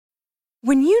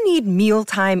When you need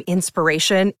mealtime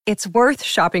inspiration, it's worth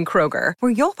shopping Kroger,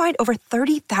 where you'll find over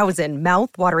 30,000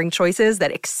 mouth-watering choices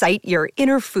that excite your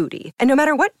inner foodie. And no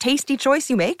matter what tasty choice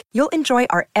you make, you'll enjoy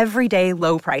our everyday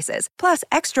low prices, plus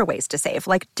extra ways to save,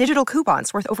 like digital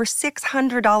coupons worth over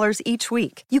 $600 each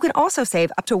week. You can also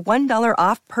save up to $1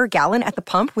 off per gallon at the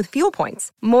pump with fuel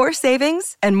points. More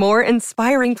savings and more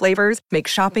inspiring flavors make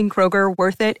shopping Kroger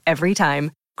worth it every time.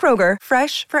 Kroger,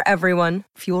 fresh for everyone.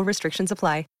 Fuel restrictions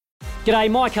apply. G'day,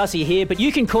 Mike Hussey here, but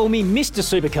you can call me Mr.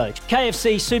 Supercoach.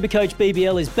 KFC Supercoach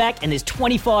BBL is back and there's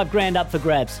 25 grand up for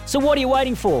grabs. So what are you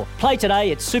waiting for? Play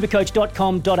today at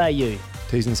supercoach.com.au.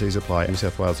 T's and C's apply. New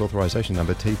South Wales authorisation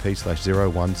number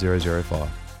TP/01005.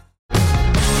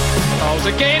 Rolls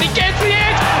again, he gets the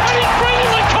edge, and he's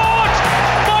brilliantly caught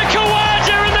by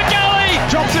Khawaja in the gully.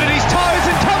 Drops it at his toes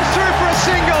and comes through for a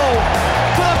single.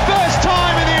 For the first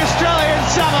time in the Australian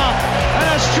summer, an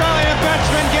Australian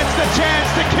batsman gets the chance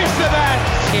to kiss the bat.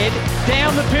 Head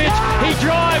down the pitch, he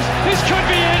drives, this could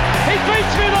be it. He beats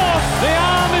Smith off. The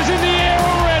arm is in the air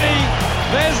already.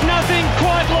 There's nothing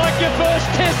quite like your first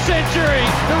Test century.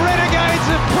 The Renegades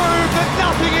have proved that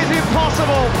nothing is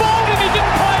impossible. Bowled and he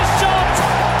didn't play a shot.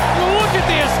 Look at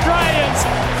the Australians,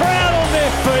 proud on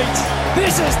their feet.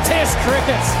 This is Test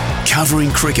cricket.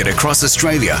 Covering cricket across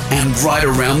Australia and right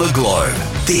around the globe.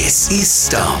 This is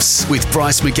Stumps with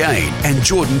Bryce McGain and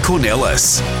Jordan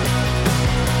Cornelis.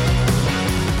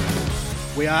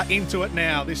 We are into it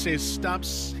now. This is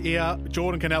Stumps here.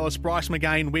 Jordan Cornelis, Bryce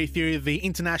McGain with you. The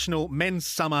International Men's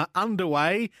Summer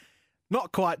underway.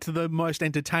 Not quite to the most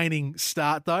entertaining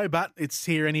start though, but it's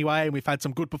here anyway. And we've had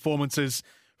some good performances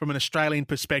from an Australian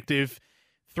perspective.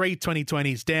 3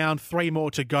 2020s down, 3 more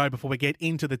to go before we get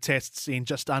into the tests in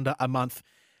just under a month.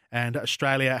 And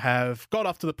Australia have got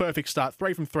off to the perfect start,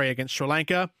 3 from 3 against Sri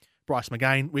Lanka. Bryce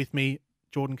McGain with me.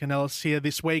 Jordan Cornelis here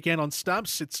this weekend on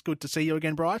Stumps. It's good to see you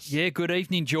again, Bryce. Yeah, good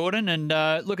evening, Jordan. And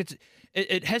look,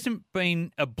 it hasn't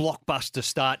been a blockbuster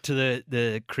start to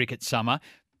the cricket summer,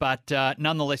 but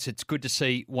nonetheless, it's good to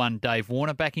see one Dave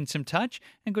Warner back in some touch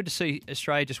and good to see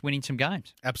Australia just winning some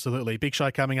games. Absolutely. Big show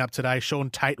coming up today. Sean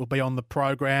Tate will be on the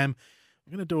program.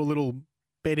 We're going to do a little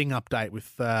betting update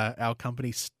with our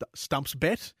company Stumps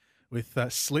Bet with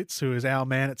Slits, who is our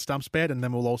man at Stumps Bet, and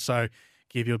then we'll also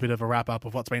give you a bit of a wrap-up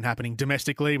of what's been happening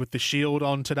domestically with the Shield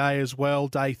on today as well.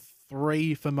 Day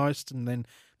 3 for most, and then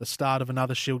the start of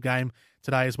another Shield game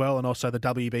today as well, and also the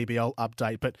WBBL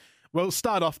update. But we'll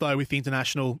start off, though, with the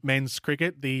international men's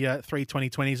cricket, the 3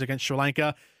 2020s against Sri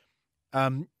Lanka.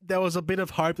 There was a bit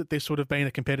of hope that this would have been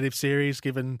a competitive series,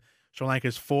 given Sri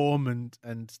Lanka's form,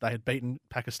 and they had beaten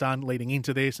Pakistan leading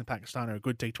into this, and Pakistan are a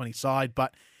good T20 side,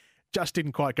 but just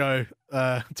didn't quite go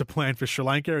to plan for Sri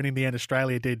Lanka, and in the end,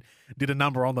 Australia did a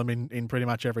number on them in pretty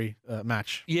much every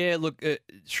match. Yeah, look,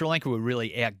 Sri Lanka were really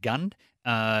outgunned.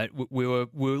 We were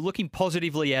looking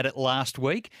positively at it last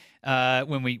week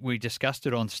when we discussed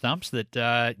it on Stumps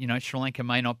that Sri Lanka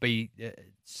may not be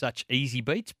such easy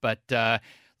beats, but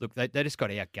look, they just got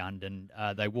outgunned and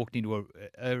they walked into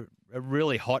a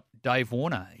really hot Dave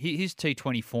Warner. His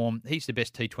T20 form, he's the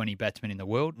best T20 batsman in the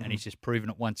world, and he's just proven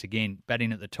it once again,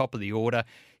 batting at the top of the order.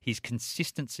 His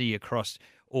consistency across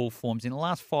all forms. In the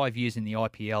last 5 years in the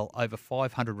IPL, over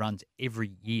 500 runs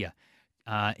every year.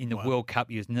 In the World Cup,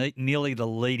 he was nearly the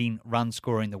leading run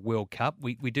scorer in the World Cup.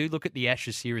 We do look at the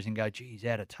Ashes series and go, gee, he's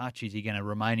out of touch. Is he going to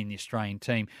remain in the Australian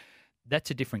team?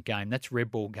 That's a different game. That's red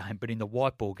ball game. But in the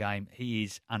white ball game, he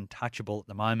is untouchable at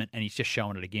the moment, and he's just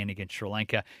showing it again against Sri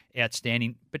Lanka.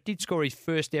 Outstanding. But did score his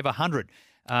first ever 100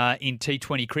 in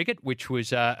T20 cricket, which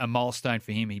was a milestone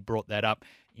for him. He brought that up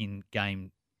in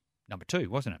game number 2,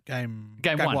 wasn't it? Game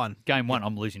one. Game one. Yep.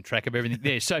 I'm losing track of everything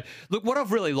there. So, look, what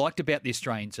I've really liked about the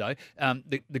Australians, though,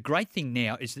 the great thing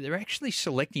now is that they're actually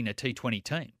selecting a T20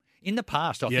 team. In the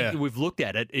past, I think we've looked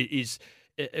at it,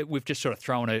 we've just sort of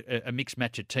thrown a mixed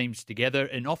match of teams together,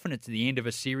 and often it's the end of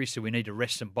a series, so we need to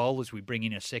rest some bowlers. We bring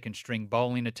in a second-string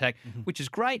bowling attack, which is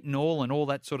great and all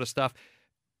that sort of stuff.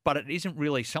 But it isn't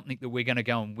really something that we're going to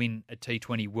go and win a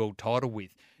T20 world title with.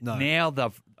 No.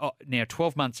 Now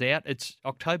 12 months out, it's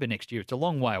October next year. It's a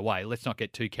long way away. Let's not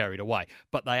get too carried away.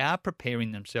 But they are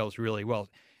preparing themselves really well.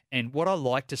 And what I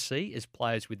like to see is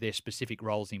players with their specific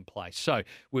roles in place. So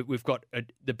we've got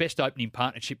the best opening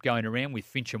partnership going around with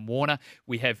Finch and Warner.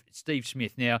 We have Steve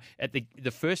Smith. Now, at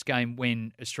the first game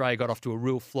when Australia got off to a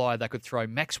real flyer, they could throw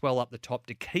Maxwell up the top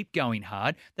to keep going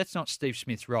hard. That's not Steve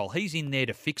Smith's role. He's in there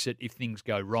to fix it if things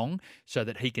go wrong so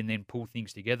that he can then pull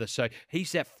things together. So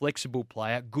he's that flexible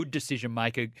player, good decision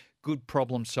maker, good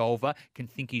problem solver, can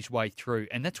think his way through.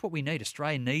 And that's what we need.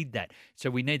 Australia need that. So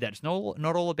we need that. It's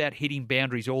not all about hitting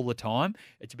boundaries all the time.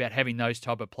 It's about having those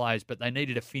type of players, but they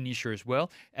needed a finisher as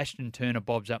well. Ashton Turner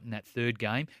bobs up in that third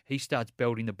game. He starts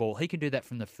belting the ball. He can do that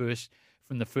from the first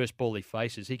ball he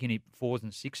faces. He can hit 4s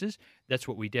and 6s. That's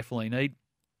what we definitely need.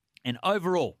 And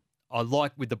overall, I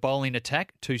like with the bowling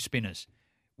attack, 2 spinners.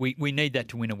 We need that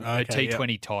to win a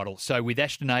T20 title. So with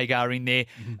Ashton Agar in there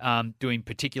doing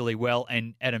particularly well,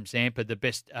 and Adam Zampa, the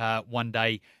best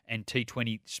one-day and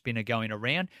T20 spinner going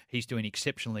around, he's doing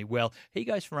exceptionally well. He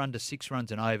goes for under 6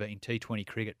 runs and over in T20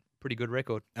 cricket. Pretty good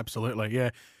record. Absolutely, yeah.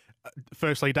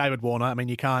 Firstly, David Warner. I mean,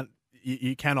 you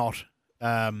cannot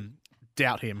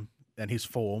doubt him and his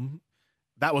form.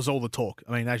 That was all the talk.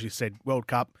 I mean, as you said, World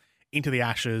Cup into the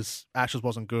Ashes. Ashes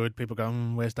wasn't good. People go,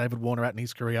 where's David Warner at in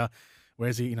his career?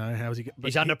 Where's he? How's he?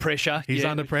 He's under pressure. He's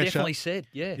under pressure. Definitely said,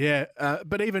 yeah. Yeah,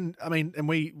 but even, I mean, and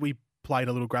we played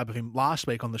a little grab of him last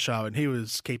week on the show, and he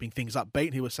was keeping things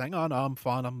upbeat. He was saying, "Oh no, I'm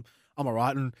fine. I'm all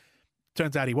right." And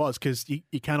turns out he was, because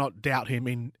you cannot doubt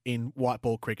him in white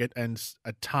ball cricket. And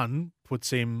a ton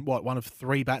puts him one of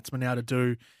 3 batsmen now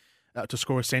to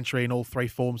score a century in all 3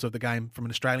 forms of the game from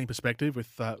an Australian perspective,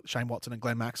 with Shane Watson and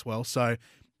Glenn Maxwell. So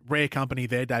rare company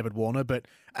there, David Warner. But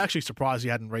actually surprised he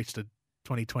hadn't reached a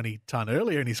 2020 ton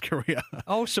earlier in his career.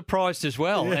 I was surprised as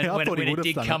well. Yeah, and when it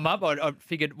did come up, I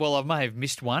figured, well, I may have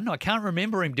missed one. I can't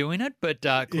remember him doing it, but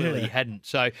clearly he hadn't.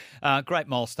 So great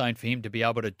milestone for him to be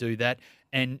able to do that.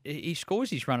 And he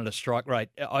scores his run at a strike rate,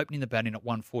 opening the batting at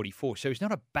 144. So he's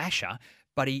not a basher,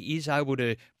 but he is able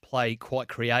to play quite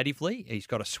creatively. He's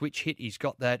got a switch hit. He's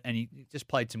got that, and he just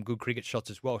played some good cricket shots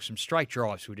as well. Some straight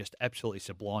drives were just absolutely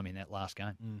sublime in that last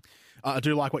game. I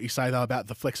do like what you say, though, about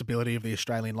the flexibility of the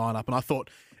Australian lineup. And I thought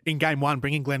in game 1,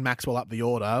 bringing Glenn Maxwell up the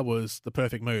order was the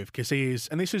perfect move, because he is,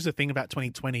 and this is the thing about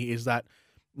 2020, is that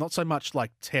not so much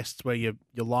like tests where your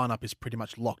lineup is pretty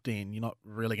much locked in. You're not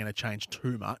really going to change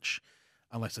too much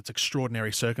unless it's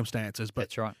extraordinary circumstances. But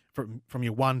that's right. From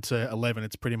your 1 to 11,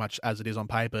 it's pretty much as it is on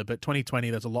paper. But 2020,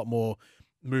 there's a lot more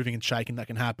moving and shaking that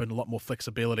can happen, a lot more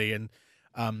flexibility. And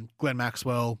Glenn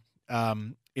Maxwell,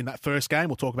 in that first game,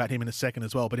 we'll talk about him in a second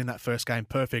as well, but in that first game,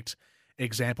 perfect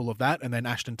example of that. And then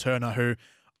Ashton Turner, who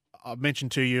I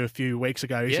mentioned to you a few weeks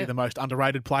ago, is he the most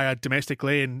underrated player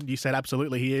domestically? And you said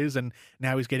absolutely he is. And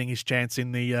now he's getting his chance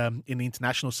in the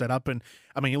international setup. And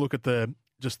I mean, you look at the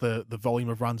volume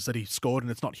of runs that he scored,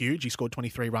 and it's not huge. He scored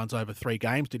 23 runs over 3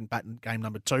 games, didn't bat in game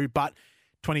number 2, but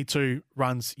 22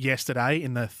 runs yesterday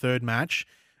in the third match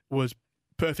was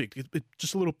perfect.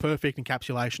 Just a little perfect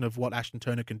encapsulation of what Ashton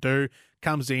Turner can do.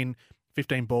 Comes in,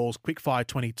 15 balls, quick fire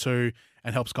 22,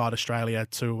 and helps guide Australia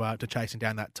to chasing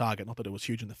down that target. Not that it was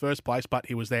huge in the first place, but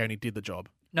he was there and he did the job.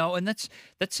 No, and that's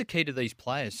the key to these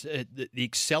players. The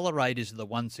accelerators are the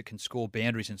ones that can score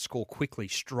boundaries and score quickly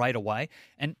straight away.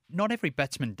 And not every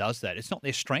batsman does that. It's not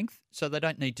their strength, so they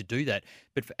don't need to do that.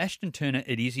 But for Ashton Turner,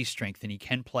 it is his strength, and he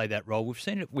can play that role. We've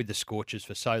seen it with the Scorchers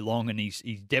for so long, and he's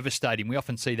devastating. We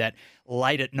often see that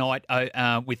late at night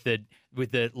with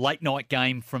the late night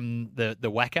game from the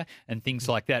WACA and things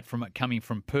like that coming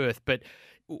from Perth. But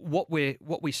what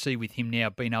we see with him now,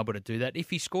 being able to do that, if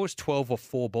he scores 12 or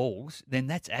 4 balls, then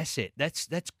that's asset. That's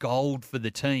gold for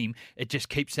the team. It just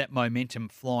keeps that momentum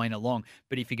flying along.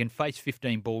 But if he can face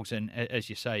 15 balls, and as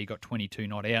you say, he got 22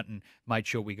 not out and made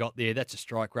sure we got there, that's a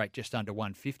strike rate just under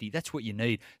 150. That's what you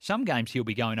need. Some games he'll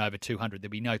be going over 200.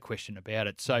 There'll be no question about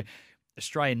it. So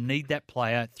Australia need that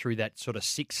player through that sort of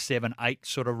 6, 7, 8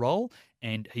 sort of role,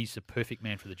 and he's the perfect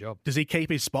man for the job. Does he keep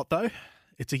his spot, though?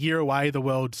 It's a year away, the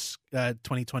world's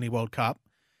 2020 World Cup.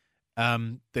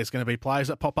 There's going to be players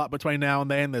that pop up between now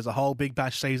and then. There's a whole Big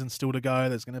Bash season still to go.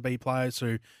 There's going to be players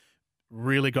who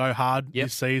really go hard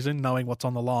this season, knowing what's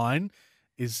on the line.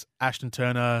 Is Ashton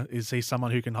Turner, is he someone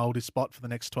who can hold his spot for the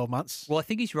next 12 months? Well, I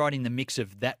think he's right in the mix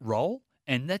of that role.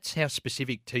 And that's how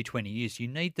specific T20 is. You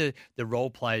need the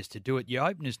role players to do it. Your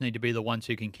openers need to be the ones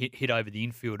who can hit over the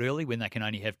infield early when they can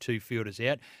only have 2 fielders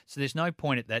out. So there's no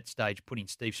point at that stage putting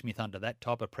Steve Smith under that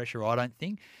type of pressure, I don't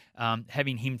think.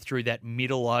 Having him through that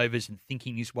middle overs and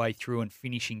thinking his way through and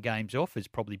finishing games off is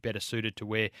probably better suited to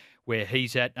where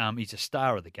he's at. He's a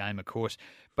star of the game, of course.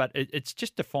 But it's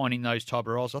just defining those type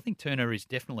of roles. I think Turner is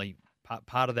definitely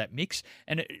part of that mix.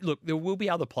 And look, there will be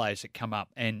other players that come up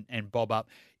and bob up,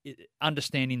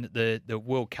 understanding that the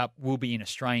World Cup will be in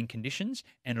Australian conditions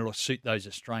and it'll suit those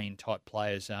Australian-type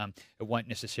players. It won't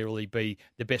necessarily be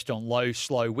the best on low,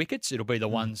 slow wickets. It'll be the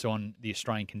ones on the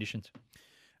Australian conditions.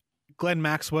 Glenn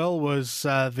Maxwell was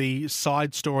the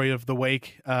side story of the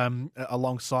week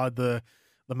alongside the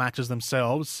matches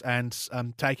themselves, and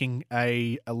taking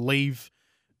a leave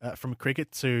from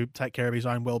cricket to take care of his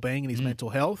own well-being and his mental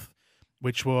health,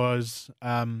 which was,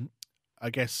 I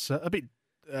guess, a bit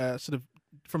sort of,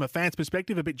 from a fan's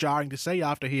perspective, a bit jarring to see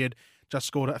after he had just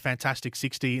scored a fantastic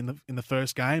 60 in the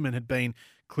first game and had been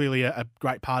clearly a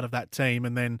great part of that team.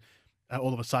 And then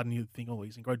all of a sudden you think, oh,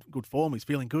 he's in good form. He's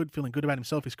feeling good about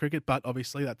himself, his cricket. But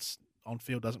obviously that's on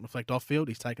field doesn't reflect off field.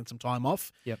 He's taken some time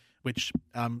off, which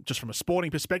just from a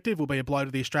sporting perspective will be a blow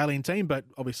to the Australian team. But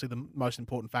obviously the most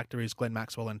important factor is Glenn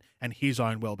Maxwell and his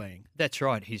own well-being. That's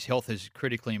right. His health is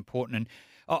critically important. And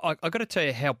I've got to tell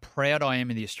you how proud I am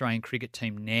of the Australian cricket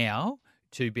team now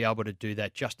to be able to do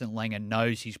that. Justin Langer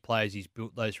knows his players. He's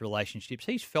built those relationships.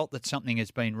 He's felt that something has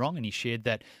been wrong, and he shared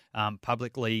that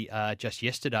publicly just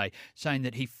yesterday, saying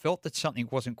that he felt that something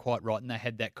wasn't quite right, and they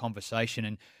had that conversation.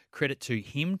 And credit to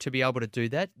him to be able to do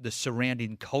that, the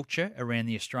surrounding culture around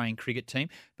the Australian cricket team,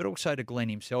 but also to Glenn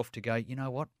himself to go, you know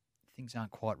what? Things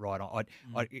aren't quite right.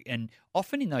 And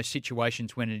often in those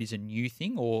situations when it is a new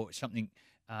thing or something,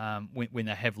 when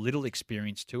they have little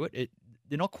experience to it,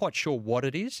 they're not quite sure what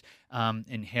it is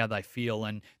and how they feel,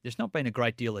 and there's not been a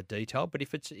great deal of detail. But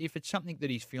if it's something that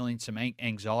he's feeling some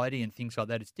anxiety and things like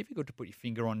that, it's difficult to put your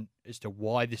finger on as to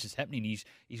why this is happening. He's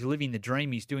living the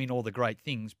dream. He's doing all the great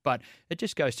things, but it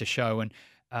just goes to show. And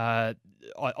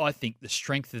I think the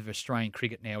strength of Australian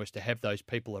cricket now is to have those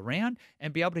people around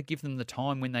and be able to give them the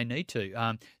time when they need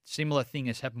to. Similar thing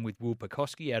has happened with Will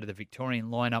Pucovski out of the Victorian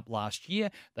lineup last year.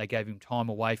 They gave him time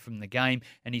away from the game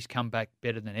and he's come back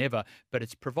better than ever. But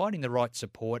it's providing the right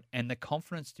support and the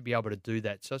confidence to be able to do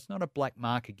that. So it's not a black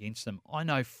mark against them. I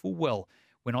know full well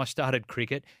when I started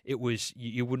cricket, it was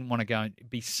you wouldn't want to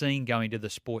be seen going to the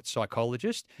sports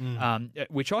psychologist,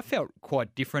 which I felt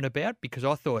quite different about because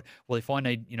I thought, well, if I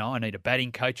need a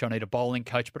batting coach, I need a bowling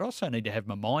coach, but I also need to have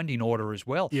my mind in order as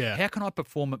well. Yeah. How can I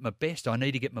perform at my best? I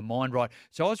need to get my mind right.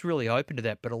 So I was really open to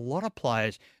that, but a lot of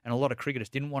players and a lot of cricketers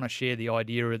didn't want to share the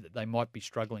idea that they might be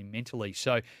struggling mentally.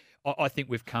 So I think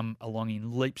we've come along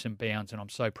in leaps and bounds, and I'm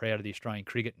so proud of the Australian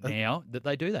cricket now that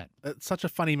they do that. It's such a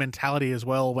funny mentality as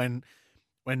well when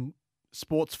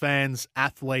sports fans,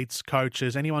 athletes,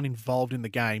 coaches, anyone involved in the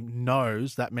game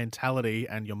knows that mentality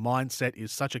and your mindset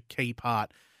is such a key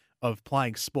part of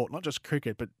playing sport, not just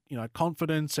cricket, but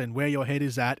confidence and where your head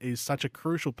is at is such a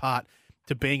crucial part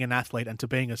to being an athlete and to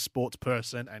being a sports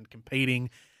person and competing.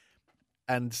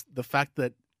 And the fact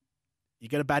that you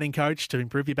get a batting coach to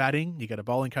improve your batting, you get a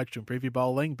bowling coach to improve your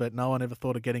bowling, but no one ever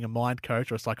thought of getting a mind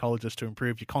coach or a psychologist to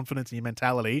improve your confidence and your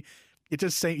mentality. It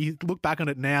just seems, you look back on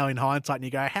it now in hindsight and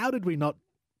you go, how did we not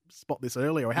spot this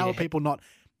earlier? Or how are people not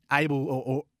able,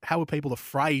 or how are people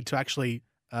afraid to actually,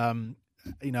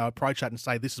 approach that and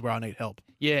say, this is where I need help?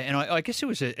 Yeah, and I guess it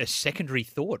was a secondary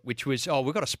thought, which was,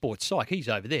 we've got a sports psych. He's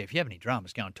over there. If you have any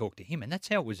dramas, go and talk to him. And that's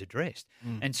how it was addressed.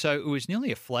 And so it was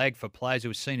nearly a flag for players. It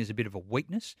was seen as a bit of a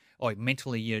weakness.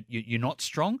 Mentally, you're not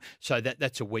strong, so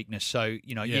that's a weakness. So,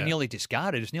 you're nearly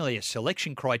discarded. It's nearly a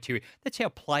selection criteria. That's how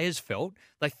players felt.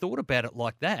 They thought about it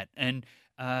like that. And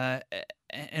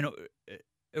it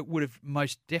would have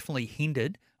most definitely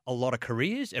hindered a lot of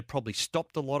careers. It probably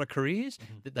stopped a lot of careers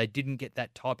that they didn't get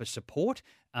that type of support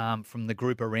from the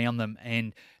group around them.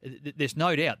 And there's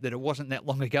no doubt that it wasn't that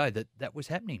long ago that was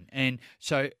happening. And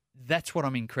so that's what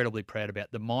I'm incredibly proud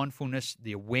about, the mindfulness,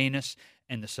 the awareness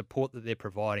and the support that they're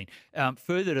providing.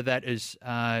 Further to that is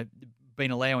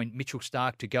been allowing Mitchell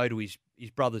Starc to go to his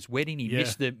brother's wedding. He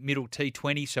missed the middle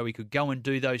T20 so he could go and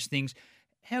do those things.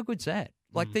 How good's that?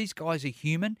 Like, these guys are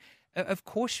human. Of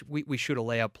course, we should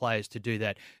allow players to do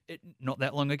that. Not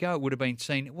that long ago, it would have been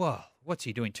seen, well, what's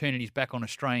he doing, turning his back on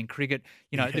Australian cricket?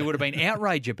 There would have been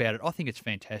outrage about it. I think it's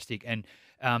fantastic. And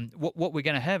what we're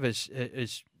going to have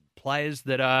is players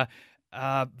that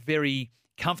are very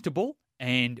comfortable,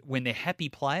 and when they're happy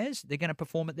players, they're going to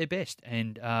perform at their best.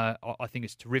 And I think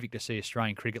it's terrific to see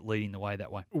Australian cricket leading the way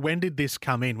that way. When did this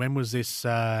come in? When was this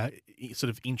sort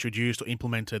of introduced or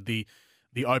implemented,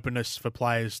 the openness for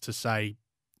players to say,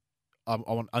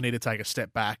 I need to take a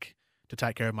step back to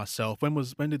take care of myself?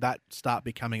 When did that start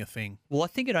becoming a thing? Well, I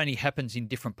think it only happens in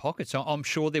different pockets. I'm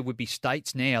sure there would be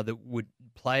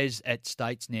players at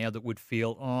states now that would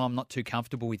feel, I'm not too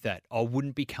comfortable with that. I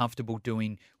wouldn't be comfortable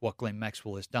doing what Glenn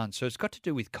Maxwell has done. So it's got to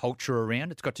do with culture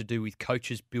around. It's got to do with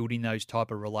coaches building those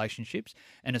type of relationships.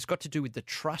 And it's got to do with the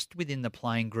trust within the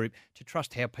playing group to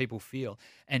trust how people feel.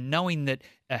 And knowing that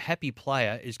a happy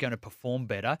player is going to perform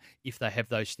better if they have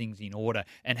those things in order.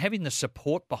 And having the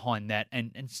support behind that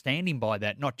and standing by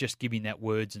that, not just giving that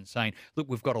words and saying, look,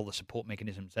 we've got all the support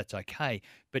mechanisms, that's okay.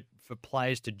 But for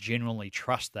players to generally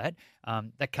trust that,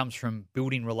 that comes from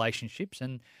building relationships.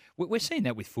 And we're seeing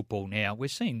that with football now. We're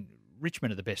seeing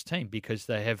Richmond are the best team because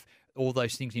they have all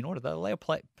those things in order. They allow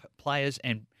players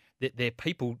and their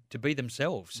people to be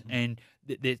themselves, and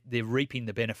they're reaping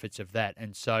the benefits of that.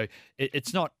 And so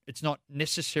it's not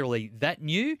necessarily that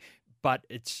new, but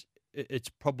it's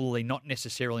probably not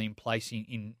necessarily in place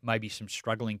in maybe some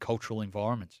struggling cultural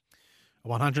environments. A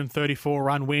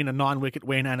 134-run win, a 9-wicket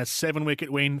win, and a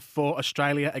 7-wicket win for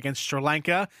Australia against Sri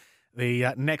Lanka.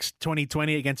 The next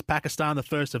 2020 against Pakistan, the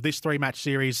first of this 3-match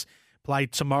series,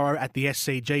 played tomorrow at the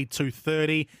SCG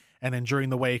 2:30, and then during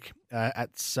the week at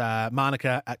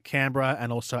Manuka, at Canberra,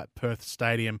 and also at Perth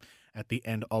Stadium at the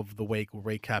end of the week. We'll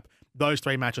recap those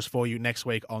 3 matches for you next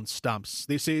week on Stumps.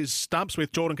 This is Stumps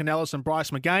with Jordan Cornelis and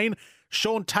Bryce McGain.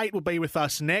 Shaun Tait will be with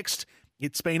us next.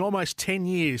 It's been almost 10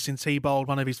 years since he bowled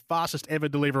one of his fastest ever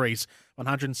deliveries,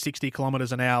 160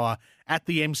 kilometres an hour, at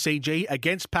the MCG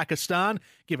against Pakistan.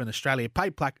 Given Australia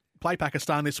play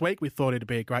Pakistan this week, we thought it'd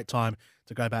be a great time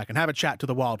to go back and have a chat to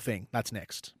the Wild Thing. That's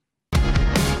next.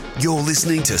 You're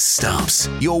listening to Stumps,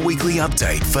 your weekly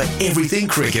update for everything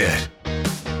cricket.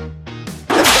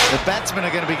 The batsmen are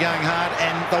going to be going hard,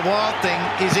 and the Wild Thing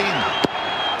is in.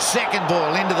 Second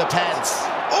ball into the pads.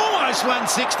 Almost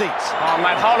 160. Oh,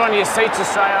 mate, hold on to your seats,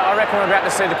 Australia. I reckon we're about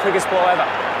to see the quickest ball ever.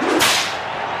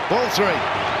 Ball 3.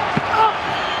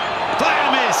 Play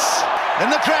and miss. And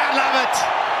the crowd love it.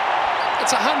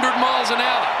 It's 100 miles an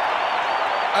hour.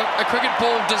 A cricket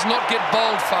ball does not get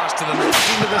bowled faster than that.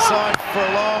 Into the side for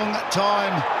a long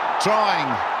time, trying.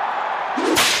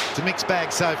 It's a mixed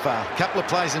bag so far. Couple of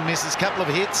plays and misses, couple of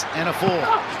hits and a 4.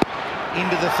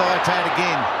 Into the thigh pad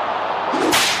again.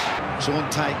 Shaun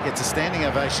Tait gets a standing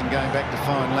ovation going back to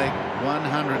fine leg.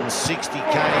 160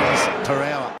 k's per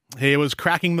hour. He was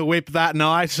cracking the whip that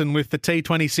night, and with the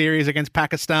T20 series against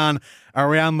Pakistan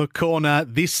around the corner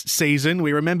this season,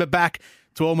 we remember back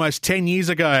to almost 10 years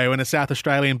ago when a South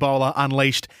Australian bowler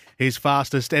unleashed his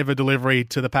fastest ever delivery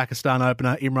to the Pakistan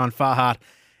opener, Imran Farhat,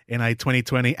 in a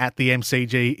 2020 at the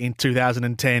MCG in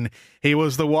 2010. He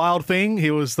was the Wild Thing. He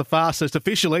was the fastest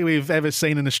officially we've ever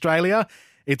seen in Australia.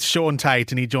 It's Shaun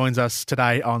Tait, and he joins us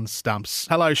today on Stumps.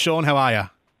 Hello, Shaun. How are you?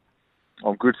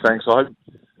 I'm good, thanks. I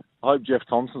hope Jeff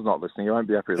Thompson's not listening. He won't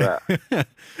be happy with that.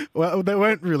 Well, there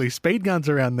weren't really speed guns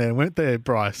around there, weren't there,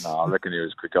 Bryce? No, I reckon he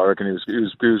was quicker. I reckon he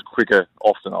was quicker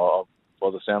often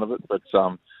by the sound of it. But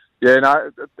it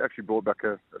actually brought back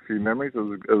a few memories. It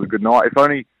was a good night.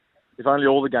 If only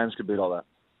all the games could be like that.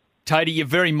 Tatey, you're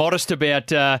very modest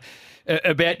about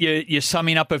your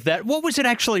summing up of that. What was it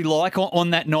actually like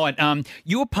on that night?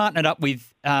 You were partnered up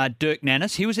with Dirk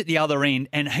Nannes. He was at the other end,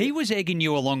 and he was egging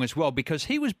you along as well because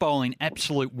he was bowling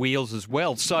absolute wheels as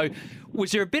well. So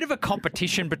was there a bit of a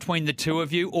competition between the two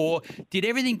of you, or did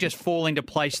everything just fall into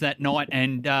place that night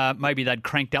and maybe they'd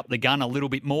cranked up the gun a little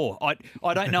bit more?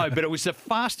 I don't know, but it was the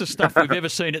fastest stuff we've ever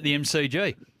seen at the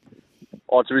MCG.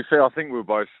 Oh, to be fair, I think we were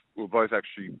both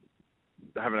actually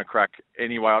having a crack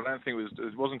anyway. I don't think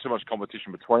it wasn't too much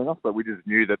competition between us, but we just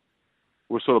knew that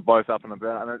we're sort of both up and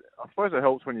about. And I suppose it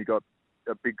helps when you got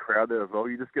a big crowd there as well.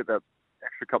 You just get that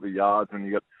extra couple of yards, and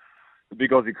you got the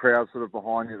big Aussie crowd sort of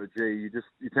behind you. You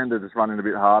tend to just run in a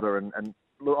bit harder. And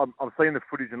look, I've seen the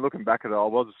footage, and looking back at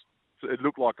it, it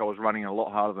looked like I was running a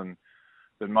lot harder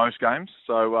than most games.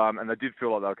 So and they did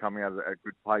feel like they were coming out at a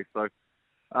good pace. So.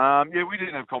 We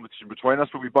didn't have competition between us,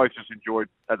 but we both just enjoyed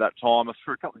at that time.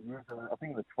 For a couple of years, I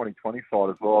think in the 2020 side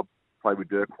as well, I played with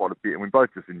Dirk quite a bit, and we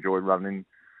both just enjoyed running in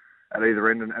at either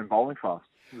end and bowling fast.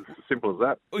 It's as simple as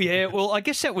that. Yeah, well, I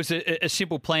guess that was a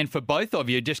simple plan for both of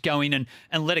you. Just go in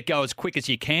and let it go as quick as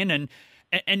you can. And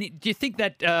do you think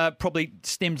that probably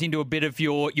stems into a bit of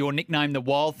your nickname, the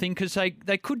Wild Thing? Because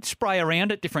they could spray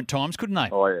around at different times, couldn't they?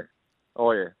 Oh, yeah.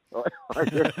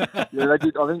 Yeah, they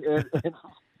did. I think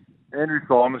Andrew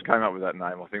Simons came up with that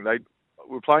name. I think we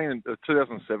were playing in the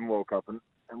 2007 World Cup, and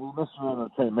we were messing around in a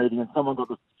team meeting, and someone got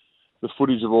the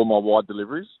footage of all my wide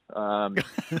deliveries. So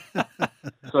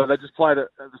they just played it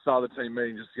at the start of the team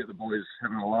meeting just to get the boys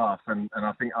having a laugh, and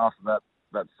I think after that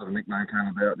sort of nickname came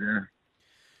about. Yeah.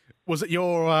 Was it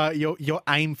your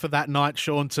aim for that night,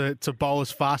 Shaun, to bowl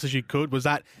as fast as you could? Was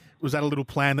that a little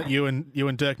plan that you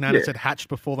and Dirk Nannes had hatched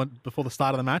before the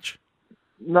start of the match?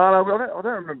 No, I don't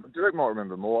remember. Dirk might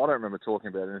remember more. I don't remember talking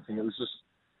about anything. I just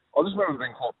remember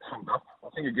being quite pumped up. I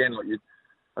think, again, like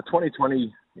a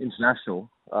 2020 international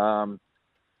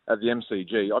at the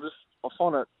MCG, I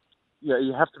find it,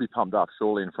 you have to be pumped up,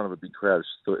 surely, in front of a big crowd.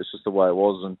 It's just the way it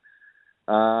was. And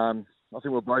I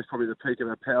think we're both probably at the peak of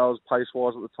our powers,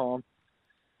 pace-wise, at the time.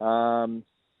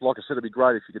 Like I said, it'd be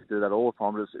great if you could do that all the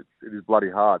time, but it is bloody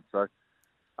hard. So,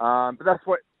 but that's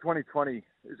what 2020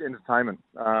 is, entertainment.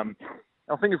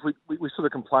 I think if we sort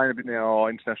of complain a bit now,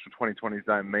 international 2020s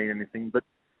don't mean anything, but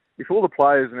if all the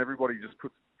players and everybody just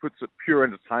puts a pure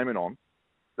entertainment on,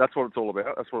 that's what it's all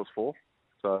about. That's what it's for.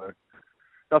 So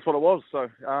that's what it was. So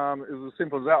it was as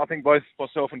simple as that. I think both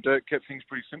myself and Dirk kept things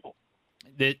pretty simple.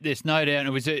 There's no doubt.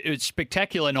 It was a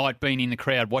spectacular night being in the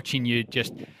crowd, watching you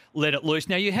just let it loose.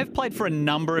 Now, you have played for a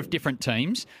number of different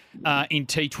teams in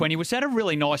T20. Was that a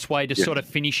really nice way to sort of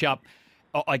finish up,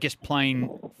 I guess, playing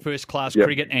first-class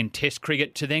cricket and Test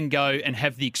cricket, to then go and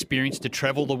have the experience to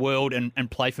travel the world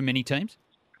and play for many teams?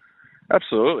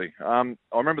 Absolutely. I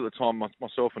remember at the time,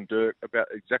 myself and Dirk, about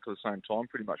exactly the same time,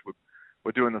 pretty much,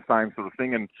 we're doing the same sort of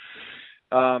thing. And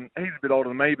he's a bit older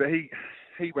than me, but he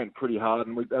went pretty hard,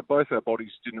 and both our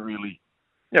bodies didn't really...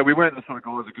 we weren't the sort of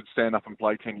guys that could stand up and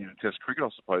play 10 years of Test cricket, I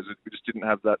suppose. We just didn't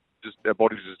have that. Just our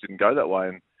bodies just didn't go that way,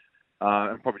 and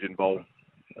probably didn't bowl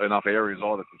enough areas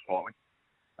either, slightly.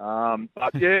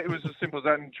 But it was as simple as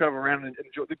that, and travel around and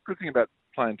enjoy. The good thing about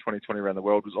playing 2020 around the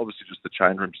world was obviously just the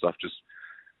change room stuff, just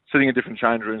sitting in different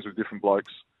change rooms with different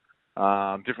blokes,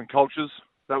 different cultures.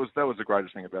 That was the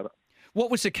greatest thing about it. What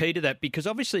was the key to that? Because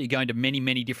obviously you're going to many,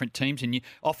 many different teams, and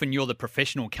often you're the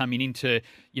professional coming into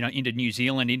New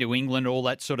Zealand, into England, all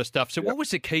that sort of stuff. So what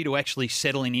was the key to actually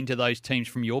settling into those teams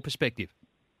from your perspective?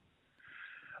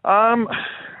 That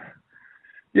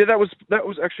was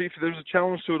actually, if there was a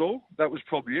challenge to it all, that was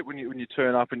probably it. When you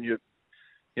turn up and you're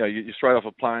straight off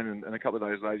a plane, and a couple of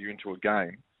days later you're into a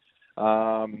game.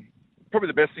 Probably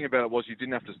the best thing about it was you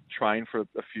didn't have to train for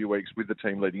a few weeks with the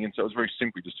team leading in, so it was very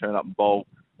simple. You just turn up and bowl.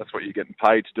 That's what you're getting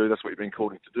paid to do. That's what you've been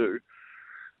called in to do.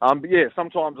 But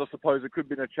sometimes I suppose it could have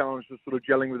been a challenge to sort of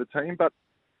gelling with the team. But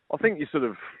I think I just sort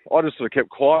of kept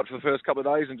quiet for the first couple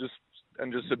of days and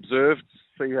just observed,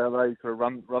 see how they sort of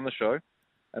run the show.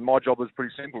 And my job was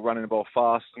pretty simple, running the ball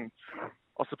fast. And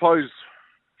I suppose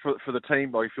for the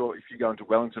team, like if you go into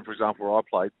Wellington, for example, where I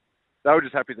played, they were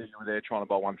just happy that you were there trying to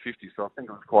bowl 150. So I think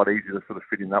it was quite easy to sort of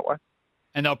fit in that way.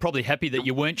 And they were probably happy that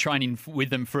you weren't training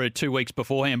with them for 2 weeks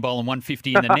beforehand, bowling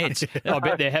 150 in the nets. I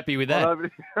bet they're happy with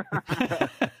that.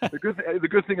 The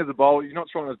good thing as a bowler, you're not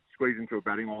trying to squeeze into a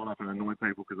batting lineup and annoy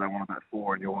people because they want to bat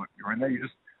 4 and you're in there.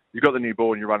 You've got the new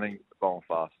ball and you're running bowling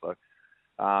fast. So it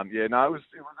was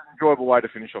an enjoyable way to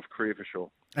finish off a career for sure.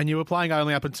 And you were playing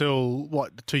only up until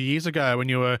 2 years ago when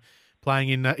you were playing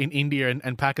in India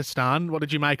and Pakistan. What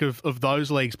did you make of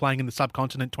those leagues, playing in the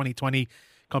subcontinent 2020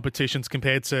 competitions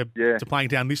compared to playing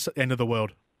down this end of the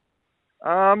world?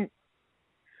 I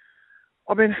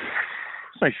mean,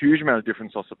 it's no huge amount of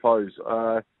difference, I suppose.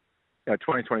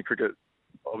 2020 cricket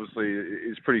obviously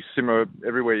is pretty similar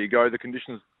everywhere you go. The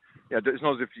conditions, it's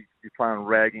not as if you play on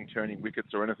ragging, turning wickets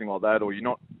or anything like that, or you're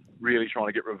not really trying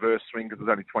to get reverse swing because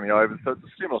there's only 20 overs. So it's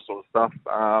a similar sort of stuff.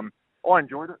 I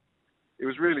enjoyed it. It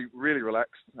was really, really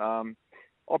relaxed.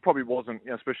 I probably wasn't,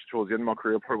 especially towards the end of my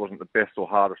career, I probably wasn't the best or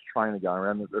hardest trainer going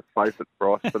around. Let's face it,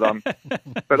 Bryce. But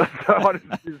I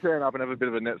just turn up and have a bit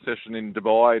of a net session in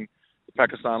Dubai and the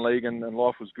Pakistan League, and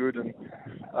life was good. And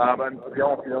the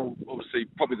IPL, obviously,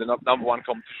 probably the number one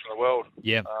competition in the world.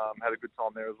 Yeah, had a good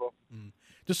time there as well.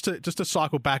 Just to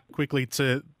cycle back quickly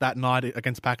to that night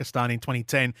against Pakistan in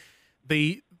 2010,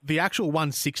 the actual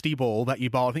 160 ball that you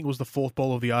bowled, I think it was the fourth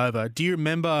ball of the over. Do you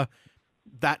remember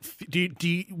that?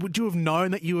 Would you have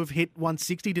known that you have hit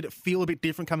 160? Did it feel a bit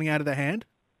different coming out of the hand?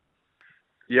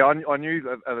 Yeah, I knew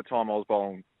that at the time I was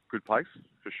bowling good pace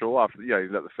for sure. After you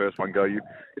let the first one go,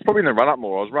 it's probably in the run up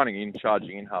more. I was running in,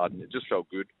 charging in hard, and it just felt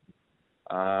good.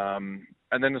 And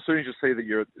then as soon as you see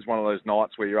that it's one of those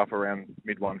nights where you're up around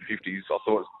mid 150s, I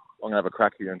thought I'm going to have a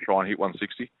crack here and try and hit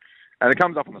 160, and it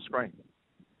comes up on the screen.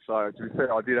 So to be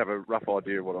fair, I did have a rough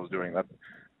idea of what I was doing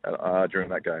during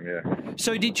that game. Yeah.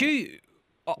 So did you?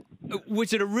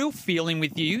 Was it a real feeling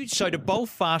with you? So to bowl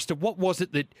faster, what was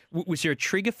it that, was there a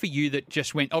trigger for you that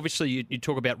just went, obviously you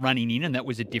talk about running in and that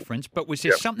was a difference, but was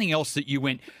there something else that you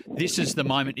went, this is the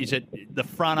moment? Is it the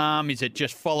front arm? Is it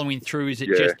just following through? Is it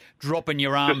just dropping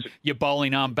your arm, your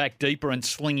bowling arm back deeper and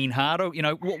slinging harder?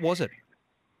 What was it?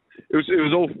 It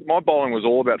was all, my bowling was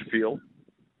all about feel.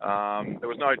 There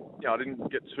was no, I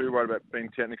didn't get too worried about being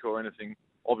technical or anything,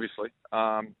 obviously.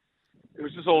 It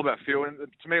was just all about feel, and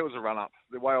to me it was a run-up.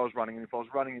 The way I was running, if I was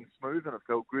running in smooth and it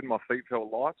felt good, my feet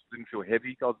felt light, didn't feel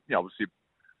heavy. I was, obviously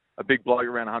a big bloke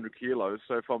around 100 kilos,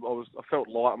 so if I felt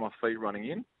light on my feet running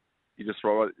in, you just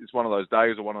throw it. It's one of those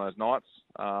days or one of those nights.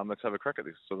 Let's have a crack at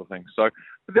this sort of thing. So,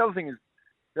 but the other thing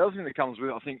that comes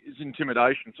with it, I think, is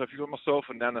intimidation. So if you've got myself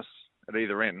and Nanis at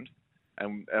either end,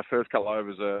 and our first couple of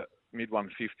overs are mid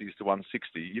 150s to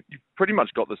 160, you've pretty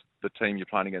much got the team you're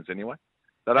playing against anyway.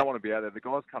 They don't want to be out there. The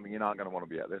guys coming in aren't going to want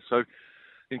to be out there. So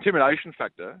the intimidation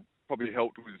factor probably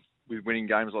helped with winning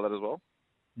games like that as well.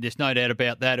 There's no doubt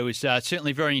about that. It was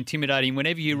certainly very intimidating.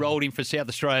 Whenever you rolled in for South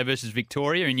Australia versus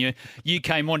Victoria and you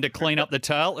came on to clean up the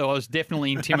tail, I was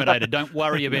definitely intimidated. Don't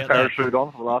worry about that. Parachute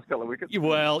on for the last couple of wickets.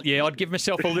 Well, yeah, I'd give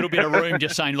myself a little bit of room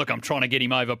just saying, look, I'm trying to get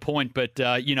him over point, but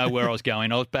you know where I was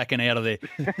going. I was backing out of there.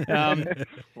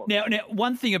 Now,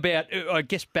 one thing about, I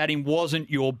guess batting wasn't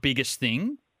your biggest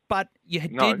thing, but you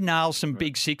did nail some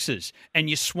big sixes and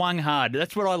you swung hard.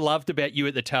 That's what I loved about you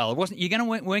at the tail. It wasn't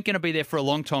weren't going to be there for a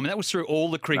long time, and that was through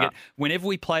all the cricket. Whenever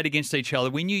we played against each other,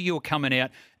 we knew you were coming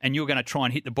out and you were going to try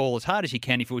and hit the ball as hard as you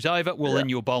can. If it was over, well, then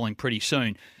you were bowling pretty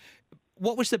soon.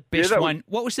 What was the best one?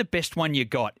 What was the best one you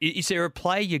got? Is there a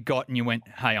player you got and you went,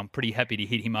 "Hey, I'm pretty happy to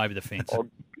hit him over the fence"? I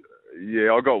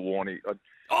got Warnie.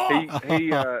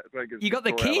 You got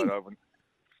the king.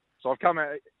 So I've come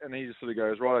out and he just sort of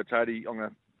goes, "Righto, Taddy, I'm going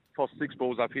to toss 6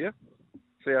 balls up here.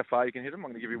 See how far you can hit them.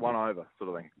 I'm going to give you 1 over," sort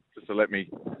of thing, just to let me,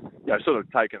 sort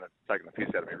of taking the piss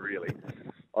out of me, really.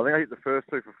 I think I hit the first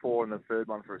 2 for 4 and the third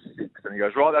one for a 6. And he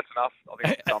goes, "Right, that's enough. I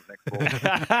think I'll dump next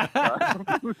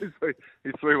ball."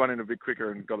 He threw one in a bit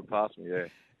quicker and got it past me, yeah.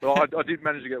 But I did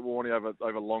manage to get Warnie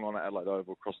over long on Adelaide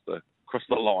Oval across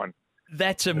the line.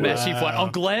 That's a massive one.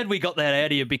 I'm glad we got that out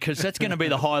of you because that's going to be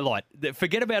the highlight.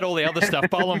 Forget about all the other stuff.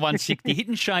 Bowling 160,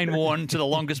 hitting Shane Warne to the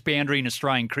longest boundary in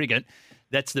Australian cricket.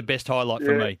 That's the best highlight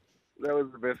for me. That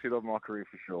was the best hit of my career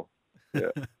for sure.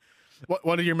 Yeah.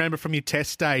 What do you remember from your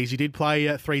test days? You did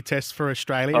play 3 tests for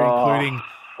Australia,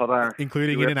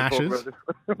 including in Ashes.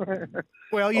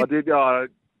 Well, I did.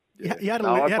 You had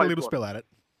a little spell at it.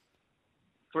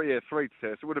 3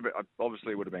 tests. It would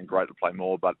have been great to play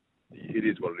more, but it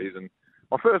is what it is. And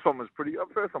my first one was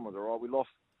all right. We lost.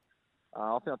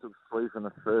 I think I took 3 from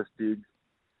the first dig.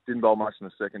 Didn't bowl much in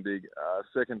the second dig.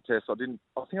 Second test, I didn't.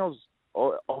 I think I was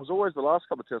always the last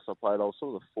couple of tests I played. I was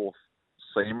sort of the 4th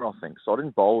seamer, I think. So I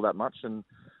didn't bowl that much, and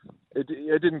it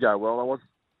didn't go well.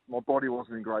 My body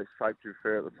wasn't in great shape, to be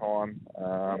fair, at the time.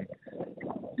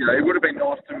 It would have been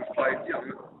nice to have played. I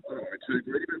don't want to be too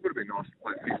greedy, but it would have been nice to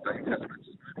play 15 test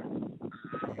matches.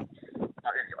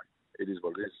 Anyway, it is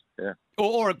what it is. Yeah.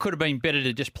 Or it could have been better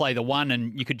to just play the one,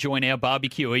 and you could join our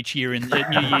barbecue each year in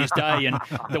New Year's Day, and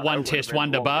the one test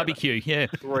wonder barbecue. Yeah.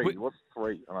 3. What's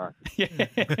 3? I know. Yeah.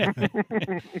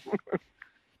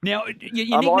 Now,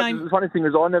 your nickname. The funny thing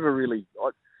is, I never really.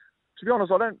 To be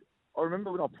honest, I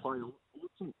remember when I played,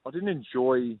 I didn't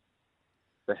enjoy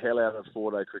the hell out of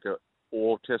 4-day cricket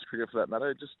or Test cricket for that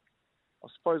matter. I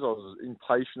suppose I was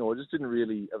impatient, or it just didn't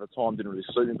really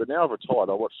suit me. But now I've retired,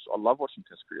 I love watching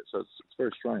Test cricket, so it's very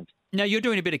strange. Now you're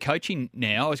doing a bit of coaching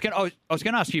now. I was going to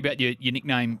ask you about your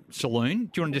nickname Saloon.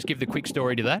 Do you want to just give the quick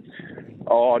story to that?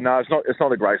 Oh no, it's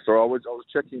not a great story. I was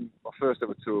checking my first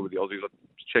ever tour with the Aussies. I was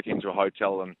checking into a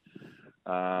hotel and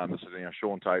this is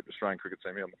Sean Tate, Australian cricket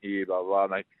team. I'm here, blah blah.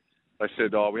 And they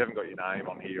said, "Oh, we haven't got your name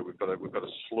on here. We've got a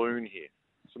Saloon here."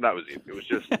 So that was it. It was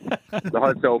just the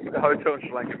hotel in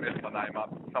Sri Lanka messed my name up.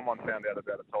 Someone found out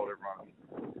about it, told everyone,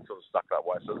 and sort of stuck that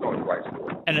way. So it's not a great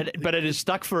story. But it is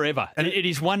stuck forever. And it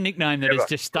is one nickname that has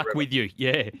just stuck with you.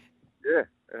 Yeah. Yeah,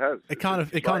 it has.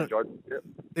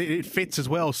 It fits as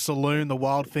well. Saloon, the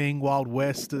Wild Thing, Wild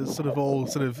West is it's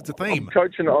a theme. I'm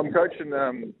coaching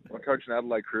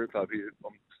Adelaide Career Club here.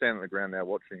 I'm standing on the ground now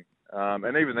watching,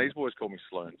 and even these boys call me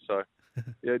Saloon. So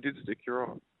yeah, it did stick. You're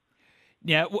right.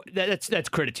 Now, that's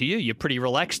credit to you. You're pretty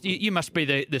relaxed. You must be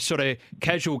the sort of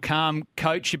casual, calm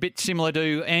coach, a bit similar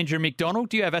to Andrew McDonald.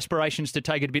 Do you have aspirations to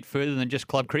take it a bit further than just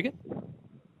club cricket?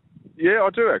 Yeah, I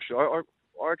do actually.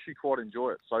 I actually quite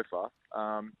enjoy it so far.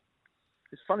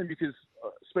 It's funny because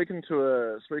speaking to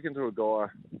a guy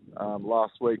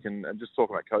last week and just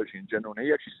talking about coaching in general, and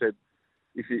he actually said,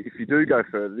 if you do go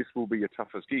further, this will be your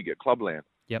toughest gig at clubland.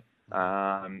 Yep.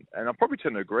 And I probably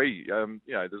tend to agree.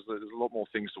 There's a lot more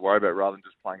things to worry about rather than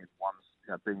just playing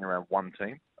as being around one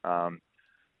team.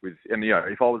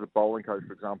 If I was a bowling coach,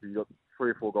 for example, you've got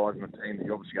 3 or 4 guys in the team that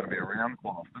you're obviously going to be around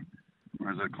quite often.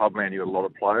 Whereas at clubland, you've got a lot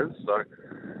of players,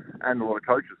 and a lot of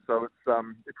coaches. So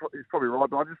it's probably right.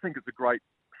 But I just think it's a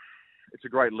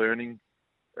great learning.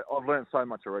 I've learned so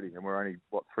much already, and we're only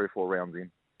 3 or 4 rounds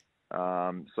in.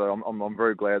 So I'm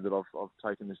very glad that I've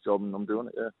taken this job and I'm doing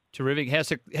it. Yeah. Terrific. How's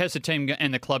the team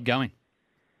and the club going?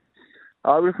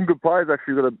 We've some good players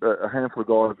actually. We've got a handful of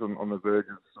guys on the verge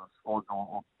of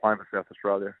playing for South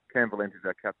Australia. Cam Valenti's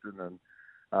our captain, and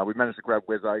we managed to grab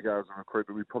Wes Agar as a recruit,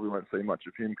 but we probably won't see much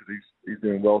of him because he's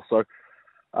doing well. So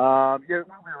we'll be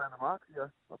around the mark. Yeah,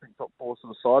 I think top 4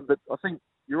 sort of side. But I think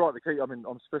you're right. The key. I mean,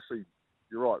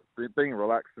 you're right. Being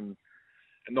relaxed and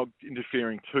not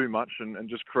interfering too much and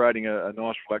just creating a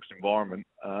nice, relaxed environment.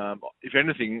 If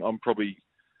anything, I'm probably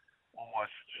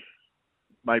almost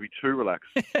maybe too relaxed.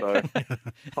 So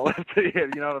I'll have to, you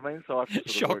know what I mean? So I have to sort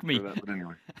of Shock me. work through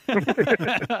that.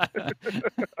 But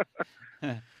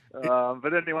anyway.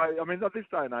 But anyway, I mean, at this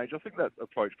day and age, I think that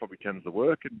approach probably tends to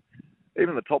work. And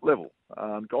even the top level,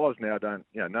 guys now don't,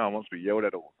 no one wants to be yelled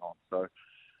at all the time. So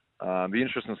it'll be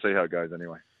interesting to see how it goes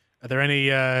anyway. Are there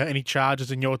any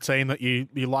charges in your team that you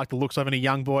like the looks of? Any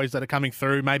young boys that are coming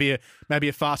through? Maybe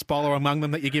a fast bowler among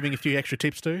them that you're giving a few extra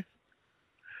tips to?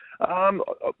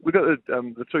 We've got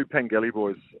the two Pengelly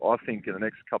boys, I think, in the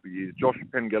next couple of years. Josh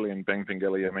Pengelly and Bang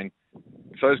Pengelly. I mean,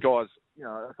 those guys, if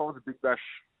I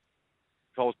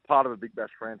was part of a Big Bash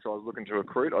franchise looking to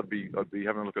recruit, I'd be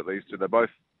having a look at these two. They both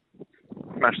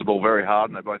smash the ball very hard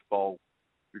and they both bowl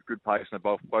with good pace and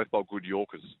they both bowl good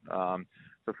Yorkers.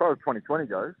 So as far as 2020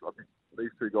 goes, I think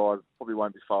these two guys probably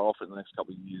won't be far off in the next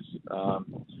couple of years.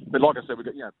 But like I said, we've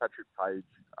got Patrick Page.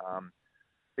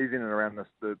 He's in and around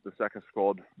the Saka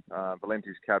squad.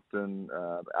 Valenti's captain,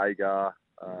 Agar.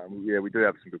 We do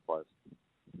have some good players.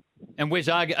 And where's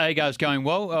Agar's going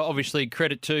well? Obviously,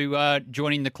 credit to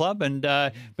joining the club and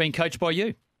being coached by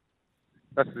you.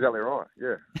 That's exactly right.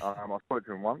 Yeah, I spoke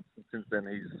to him once, and since then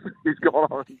he's gone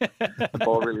on and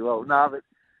bowled really well. No, but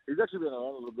he's actually been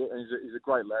around a little bit, and he's a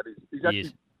great lad. He's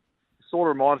actually sort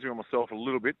of reminds me of myself a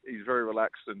little bit. He's very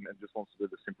relaxed and just wants to do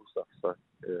the simple stuff. So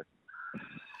yeah.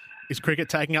 Is cricket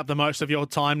taking up the most of your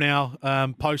time now,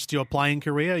 post your playing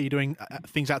career? Are you doing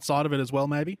things outside of it as well,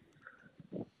 maybe?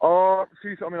 Oh,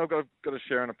 I mean, I've got a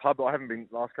share in a pub. I haven't been,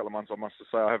 last couple of months, I must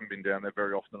say, I haven't been down there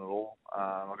very often at all.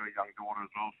 I've got a young daughter as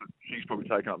well, so she's probably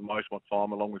taken up most of my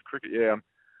time along with cricket. Yeah, I'm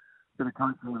a bit of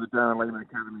coaching with the Darren Lehman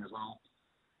Academy as well.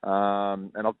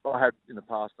 And I had in the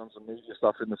past done some media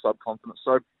stuff in the subcontinent,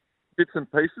 so bits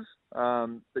and pieces.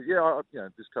 But yeah,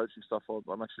 this coaching stuff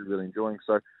I'm actually really enjoying.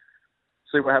 So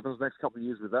see what happens the next couple of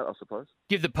years with that, I suppose.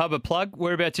 Give the pub a plug.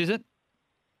 Whereabouts is it?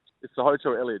 It's the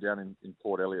Hotel Elliott down in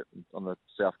Port Elliot on the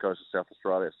south coast of South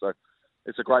Australia. So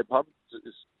it's a great pub.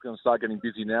 It's going to start getting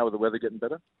busy now with the weather getting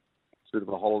better. It's a bit of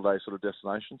a holiday sort of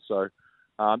destination. So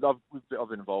I've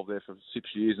been involved there for 6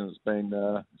 years, and it's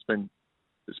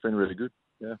been really good.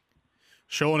 Yeah.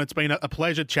 Sean, it's been a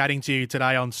pleasure chatting to you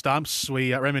today on Stumps.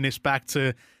 We reminisce back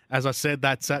to, as I said,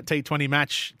 that T20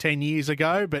 match 10 years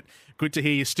ago, but good to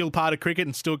hear you're still part of cricket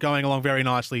and still going along very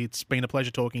nicely. It's been a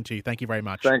pleasure talking to you. Thank you very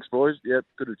much. Thanks, boys. Yeah,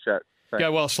 good to chat. Thanks.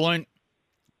 Go well, Sloan.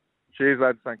 Cheers,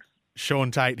 lads. Thanks. Sean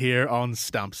Tate here on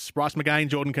Stumps. Bryce McGain,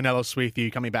 Jordan Cornelis with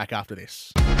you, coming back after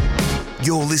this.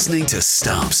 You're listening to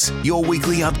Stumps, your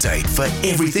weekly update for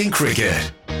everything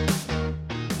cricket.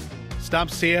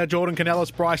 Stumps here, Jordan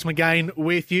Cornelis, Bryce McGain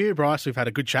with you. Bryce, we've had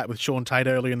a good chat with Sean Tate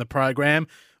earlier in the program.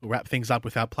 We'll wrap things up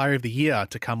with our Player of the Year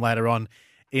to come later on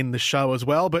in the show as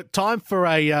well. But time for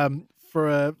a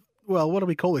what do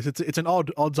we call this? It's an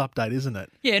odds update, isn't it?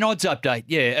 Yeah, an odds update.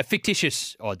 Yeah, a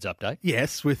fictitious odds update.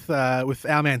 Yes, with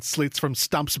our man Slits from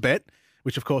Stumps Bet,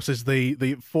 which of course is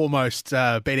the foremost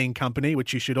betting company,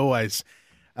 which you should always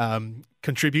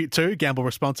contribute to. Gamble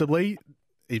responsibly.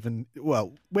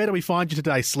 Where do we find you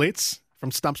today, Slits,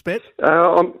 from Stumps Bet?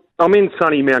 I'm in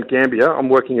sunny Mount Gambier. I'm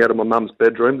working out of my mum's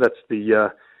bedroom. That's the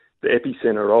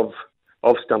epicentre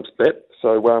of Stumps Bet.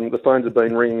 So the phones have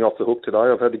been ringing off the hook today.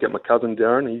 I've had to get my cousin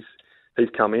Darren. He's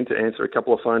come in to answer a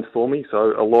couple of phones for me.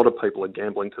 So a lot of people are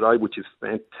gambling today, which is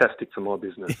fantastic for my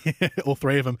business. All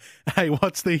three of them. Hey,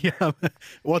 what's the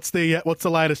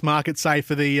latest market say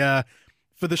for the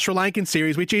Sri Lankan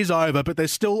series, which is over, but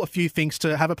there's still a few things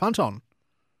to have a punt on?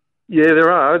 Yeah,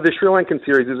 there are. The Sri Lankan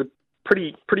series is a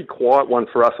pretty quiet one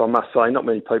for us, I must say. Not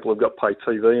many people have got pay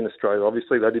TV in Australia.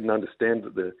 Obviously, they didn't understand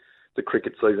that the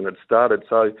cricket season had started.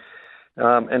 So,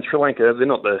 and Sri Lanka, they're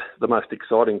not the most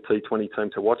exciting T20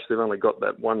 team to watch. They've only got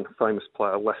that one famous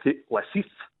player, Lasith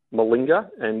Malinga,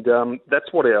 and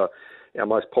that's what our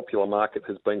most popular market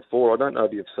has been for. I don't know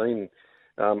if you've seen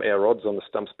our odds on the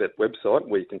StumpsBet website,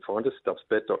 where you can find us,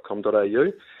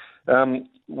 stumpsbet.com.au.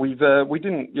 We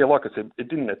didn't, like I said, it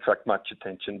didn't attract much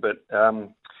attention, but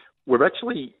we've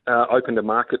actually opened a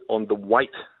market on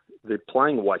the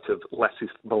playing weight of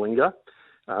Lasith Malinga.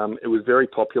 It was very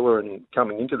popular, and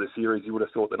coming into the series, you would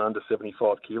have thought that under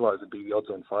 75 kilos would be the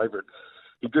odds-on favourite.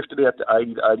 He drifted out to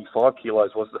 80 to 85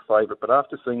 kilos was the favourite, but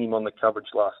after seeing him on the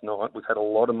coverage last night, we've had a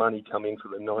lot of money come in for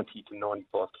the 90 to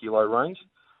 95 kilo range.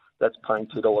 That's paying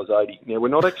 $2.80. Now, we're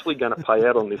not actually going to pay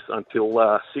out on this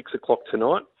until 6 o'clock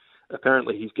tonight.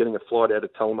 Apparently, he's getting a flight out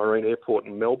of Tullamarine Airport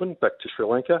in Melbourne back to Sri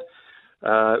Lanka.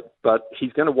 But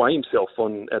he's going to weigh himself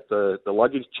at the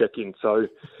luggage check-in. So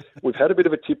we've had a bit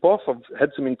of a tip-off. I've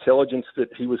had some intelligence that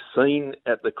he was seen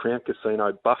at the Crown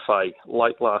Casino buffet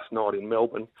late last night in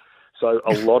Melbourne. So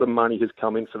a lot of money has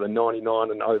come in for the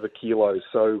 99 and over kilos.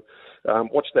 So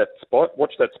watch that spot,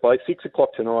 watch that space. 6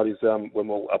 o'clock tonight is when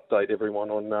we'll update everyone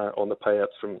on the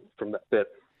payouts from that bet.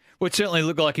 Well, it certainly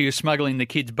looked like he was smuggling the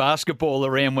kids' basketball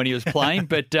around when he was playing,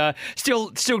 but still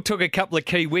took a couple of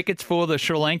key wickets for the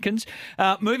Sri Lankans.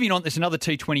 Moving on, there's another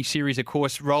T20 series, of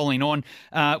course, rolling on,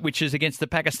 which is against the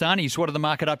Pakistanis. What are the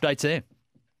market updates there?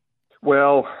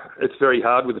 Well, it's very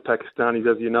hard with the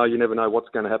Pakistanis. As you know, you never know what's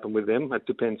going to happen with them. It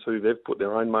depends who they've put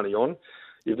their own money on.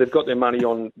 If they've got their money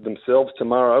on themselves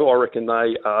tomorrow, I reckon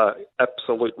they are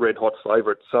absolute red-hot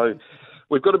favourites. So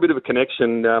we've got a bit of a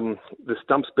connection. The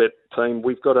StumpsBet team,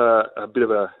 we've got a bit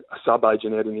of a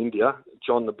sub-agent out in India,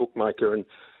 John the bookmaker, and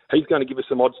he's going to give us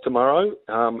some odds tomorrow,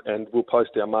 and we'll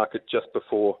post our market just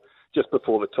before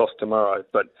the toss tomorrow.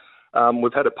 But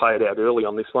we've had to pay it out early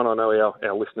on this one. I know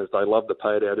our listeners, they love to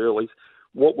pay it out early.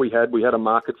 What we had a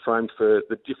market framed for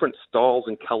the different styles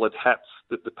and coloured hats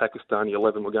that the Pakistani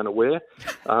 11 were going to wear.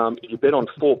 You bet on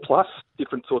 4+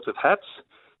 different sorts of hats.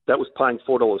 That was paying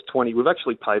 $4.20. We've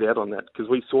actually paid out on that because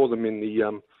we saw them in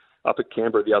the up at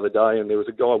Canberra the other day, and there was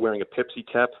a guy wearing a Pepsi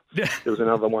cap. There was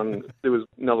another one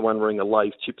wearing a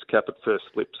Lay's chips cap at first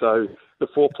slip. So the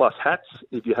 4+ hats,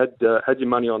 if you had your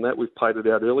money on that, we've paid it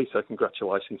out early. So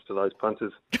congratulations to those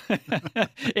punters.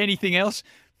 Anything else?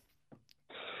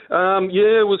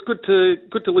 Yeah, it was good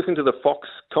to listen to the Fox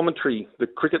commentary, the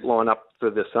cricket lineup for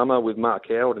the summer with Mark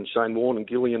Howard and Shane Warne and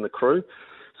Gilly and the crew.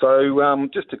 So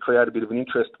just to create a bit of an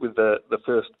interest with the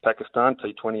first Pakistan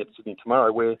T20 at Sydney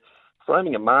tomorrow, we're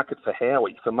framing a market for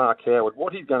Howie, for Mark Howard,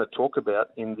 what he's going to talk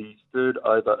about in the third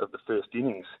over of the first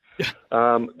innings.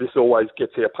 This always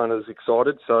gets our punters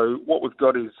excited. So what we've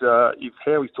got is if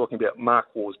Howie's talking about Mark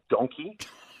Waugh's donkey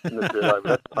in the third over,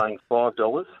 that's paying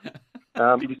 $5.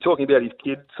 If he's talking about his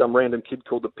kid, some random kid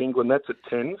called the Penguin, that's at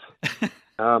 10s.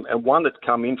 And one that's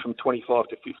come in from 25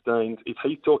 to 15s, if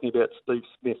he's talking about Steve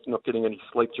Smith not getting any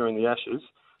sleep during the Ashes,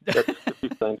 that's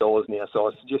 $15 now. So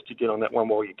I suggest you get on that one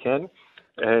while you can.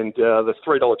 And the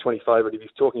 $3.20 favourite, if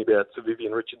he's talking about Sir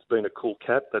Vivian Richards being a cool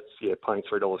cat, that's paying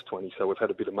 $3.20. So we've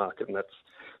had a bit of market, and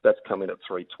that's come in at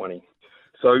 $3.20.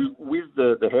 So with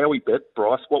the Howie bet,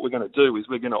 Bryce, what we're going to do is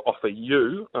we're going to offer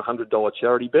you a $100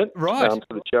 charity bet for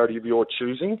the charity of your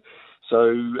choosing.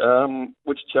 So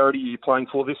which charity are you playing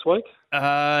for this week?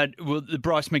 Well, the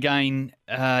Bryce McGain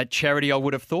charity, I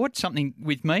would have thought. Something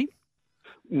with me?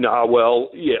 No, well,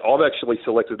 yeah, I've actually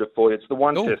selected it for you. It's the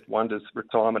One Test Wonders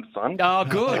Retirement Fund. Oh,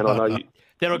 good. And I know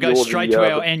that'll go straight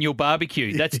to our annual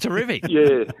barbecue. That's terrific.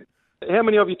 Yeah. How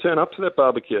many of you turn up to that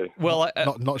barbecue? Well,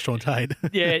 not Sean Tate.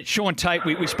 Yeah, Sean Tate.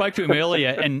 We spoke to him earlier,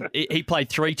 and he played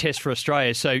 3 tests for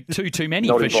Australia, so too many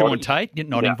not for invited. Sean Tate.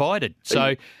 Not invited.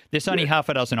 So there's only half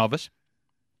a dozen of us.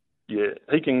 Yeah,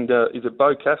 he can. Is it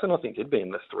Bo Casson? I think he'd be in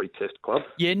the 3-test club.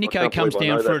 Yeah, Nico comes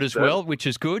down for it as well, which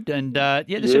is good. And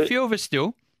there's a few of us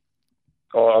still.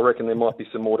 Oh, I reckon there might be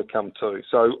some more to come too.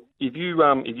 So if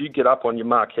you get up on your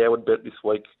Mark Howard bet this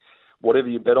week, whatever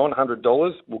you bet on,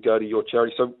 $100 will go to your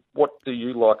charity. So what do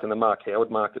you like in the Mark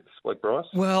Howard market this week, Bryce?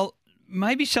 Well,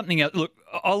 maybe something else. Look,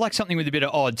 I like something with a bit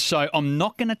of odds. So I'm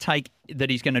not going to take that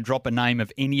he's going to drop a name of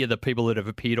any of the people that have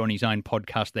appeared on his own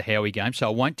podcast, The Howie Game. So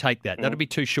I won't take that. That'll be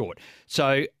too short.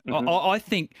 So I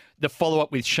think the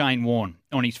follow-up with Shane Warne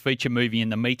on his feature movie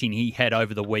and the meeting he had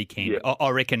over the weekend, I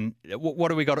reckon, what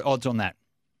do we got odds on that?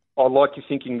 I like your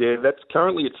thinking there. That's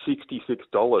currently at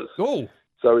 $66. Oh.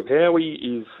 So if Howie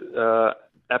is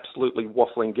absolutely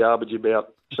waffling garbage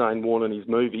about Shane Warne and his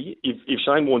movie, if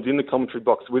Shane Warne's in the commentary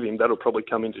box with him, that'll probably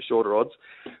come into shorter odds.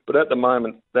 But at the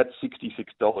moment, that's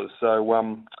 $66. So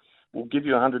we'll give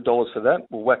you $100 for that.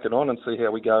 We'll whack it on and see how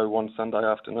we go on Sunday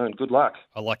afternoon. Good luck.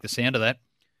 I like the sound of that.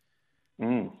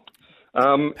 And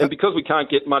because we can't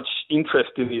get much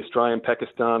interest in the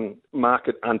Australian-Pakistan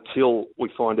market until we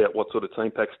find out what sort of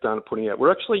team Pakistan are putting out,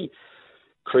 we're actually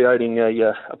creating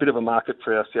a bit of a market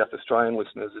for our South Australian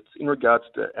listeners. It's in regards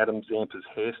to Adam Zampa's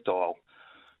hairstyle.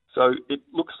 So it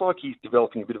looks like he's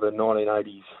developing a bit of a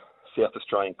 1980s South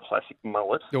Australian classic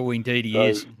mullet. Oh, indeed he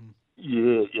is.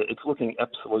 Yeah, it's looking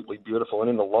absolutely beautiful. And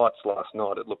in the lights last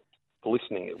night, it looked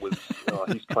glistening. It was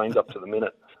he's trained up to the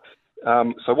minute.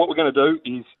 So what we're going to do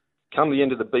is, come the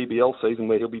end of the BBL season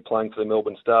where he'll be playing for the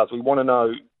Melbourne Stars, we want to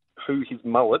know who his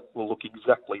mullet will look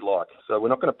exactly like. So we're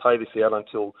not going to pay this out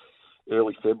until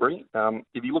early February.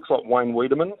 If he looks like Wayne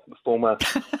Wiedemann, the former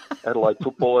Adelaide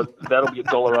footballer, that'll be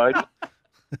 $1.80.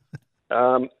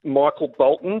 Michael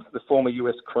Bolton, the former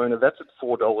US crooner, that's at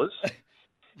 $4.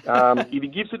 If he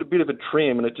gives it a bit of a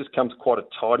trim and it just comes quite a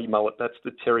tidy mullet, that's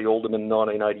the Terry Alderman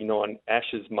 1989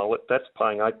 Ashes mullet. That's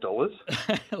paying $8.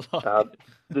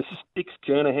 The Sticks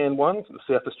Jernigan one, the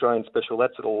South Australian special,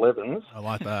 that's at 11s. I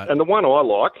like that. And the one I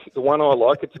like,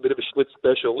 it's a bit of a Schlitz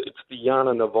special. It's the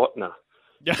Jana Novotna.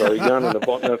 So Jana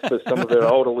Novotna, for some of our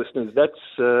older listeners, that's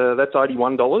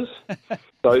 $81.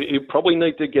 So you probably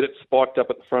need to get it spiked up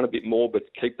at the front a bit more, but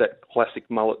keep that classic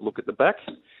mullet look at the back.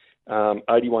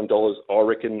 $81. I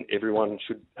reckon everyone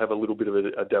should have a little bit of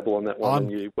a dabble on that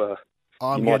one.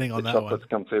 I'm getting on that one.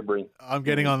 Come February. I'm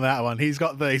getting on that one. He's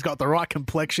got the right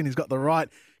complexion. He's got the right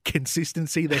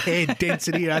consistency, the hair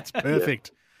density. That's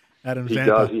perfect. Yeah. Adam Zampa. He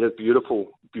does. He has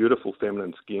beautiful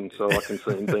feminine skin, so I can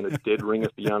see him being a dead ringer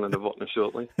for Jana Novotna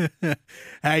shortly.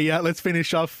 Hey, let's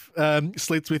finish off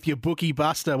Slits with your bookie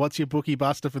buster. What's your bookie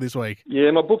buster for this week? Yeah,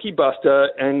 my bookie buster,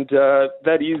 and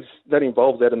that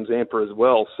involves Adam Zampa as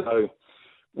well. So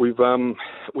we've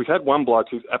had one bloke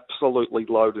who's absolutely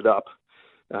loaded up.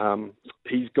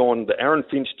 He's gone the Aaron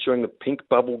Finch chewing the pink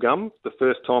bubble gum. The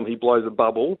first time he blows a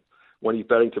bubble when he's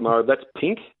batting tomorrow, that's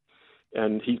pink.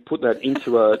 And he's put that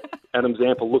into Adam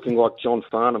Zampa looking like John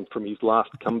Farnham from his last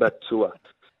comeback tour.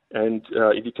 And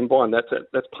if you combine that,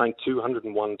 that's paying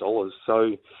 $201.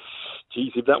 So,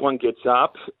 geez, if that one gets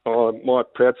up, my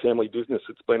proud family business,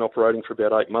 it's been operating for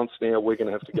about 8 months now, we're going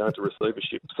to have to go into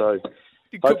receivership. So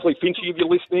hopefully, Finchy, if you're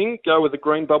listening, go with the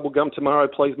green bubble gum tomorrow,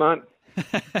 please, mate.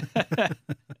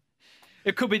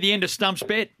 It could be the end of Stump's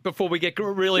bet before we get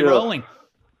really rolling.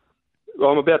 Well,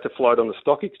 I'm about to float on the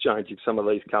stock exchange if some of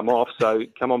these come off. So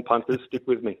come on, punters, stick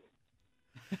with me.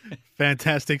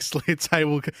 Fantastic, Slits. Hey,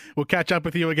 we'll catch up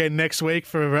with you again next week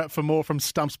for more from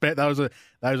Stump's bet. Those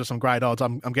are some great odds.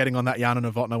 I'm getting on that Jana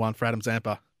Novotna one for Adam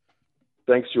Zampa.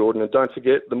 Thanks, Jordan. And don't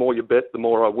forget, the more you bet, the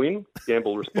more I win.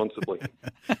 Gamble responsibly.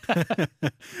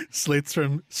 Slits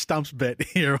from Stump's bet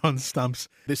here on Stumps.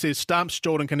 This is Stumps,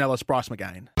 Jordan Cornelis, Bryce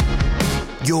McGain.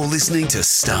 You're listening to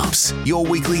Stumps, your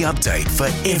weekly update for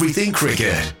everything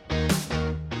cricket.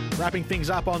 Wrapping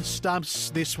things up on Stumps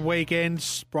this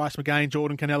weekend, Bryce McGain,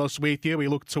 Jordan Cornelis with you. We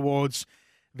look towards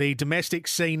the domestic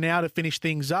scene now to finish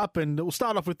things up, and we'll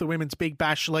start off with the Women's Big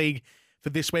Bash League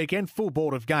for this weekend. Full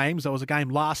board of games. There was a game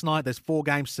last night. There's 4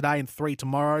 games today and 3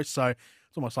 tomorrow, so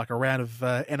it's almost like a round of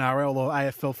NRL or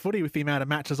AFL footy with the amount of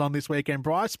matches on this weekend,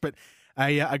 Bryce, but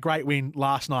a great win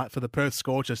last night for the Perth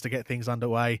Scorchers to get things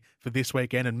underway for this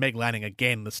weekend, and Meg Lanning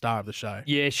again, the star of the show.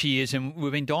 Yeah, she is, and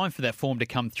we've been dying for that form to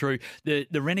come through. The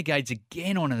Renegades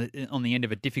again on the end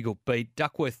of a difficult beat.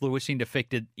 Duckworth-Lewis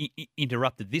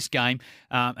interrupted this game,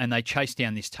 and they chased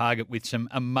down this target with some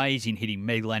amazing hitting.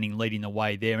 Meg Lanning leading the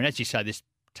way there, and as you say, there's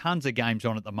tons of games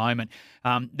on at the moment.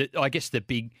 I guess the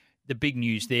big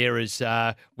news there is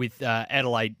with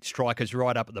Adelaide Strikers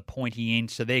right up at the pointy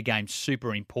end, so their game's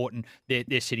super important.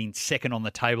 They're sitting second on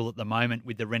the table at the moment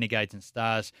with the Renegades and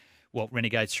Stars. Well,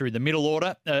 Renegades through the middle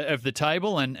order of the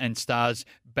table, and Stars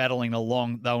battling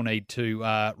along. They'll need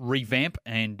to revamp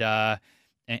and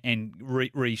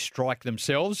re-strike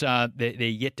themselves. They're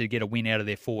yet to get a win out of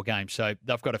their 4 games, so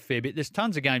they've got a fair bit. There's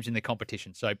tons of games in the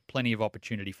competition, so plenty of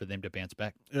opportunity for them to bounce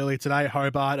back. Earlier today,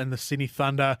 Hobart and the Sydney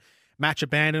Thunder match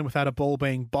abandoned without a ball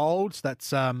being bowled.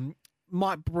 That's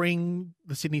might bring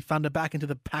the Sydney Thunder back into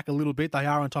the pack a little bit. They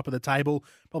are on top of the table.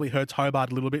 Probably hurts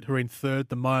Hobart a little bit, who are in third at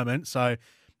the moment. So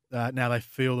now they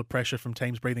feel the pressure from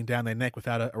teams breathing down their neck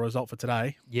without a result for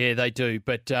today. Yeah, they do.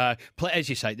 But as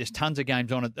you say, there's tons of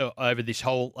games on it over this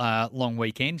whole long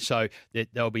weekend, so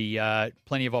there'll be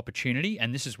plenty of opportunity.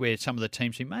 And this is where some of the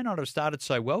teams who may not have started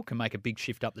so well can make a big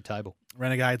shift up the table.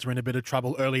 Renegades were in a bit of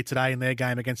trouble earlier today in their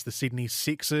game against the Sydney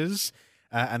Sixers.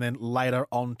 And then later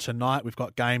on tonight, we've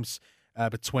got games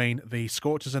between the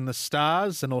Scorchers and the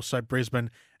Stars, and also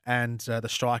Brisbane and the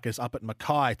Strikers up at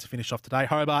Mackay to finish off today.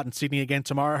 Hobart and Sydney again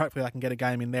tomorrow. Hopefully they can get a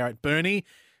game in there at Burnie.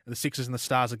 The Sixers and the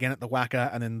Stars again at the Wacker,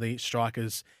 and then the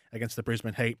Strikers against the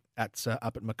Brisbane Heat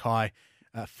up at Mackay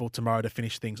for tomorrow to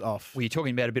finish things off. Well, you're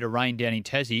talking about a bit of rain down in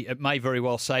Tassie. It may very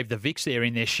well save the Vicks there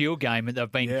in their Shield game.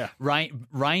 They've been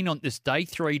rain on this day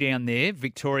 3 down there.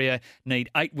 Victoria need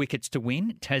 8 wickets to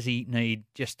win. Tassie need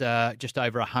just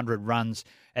over 100 runs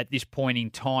at this point in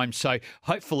time. So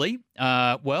hopefully,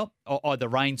 either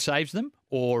rain saves them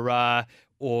or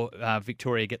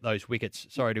Victoria get those wickets.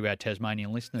 Sorry to our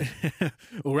Tasmanian listeners.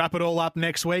 We'll wrap it all up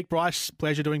next week. Bryce,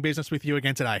 pleasure doing business with you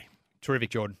again today.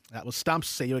 Terrific, Jordan. That was Stumps.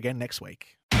 See you again next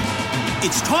week.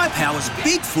 It's Tyre Power's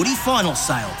Big Footy Final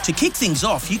Sale. To kick things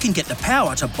off, you can get the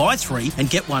power to buy 3 and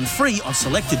get 1 free on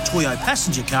selected Toyo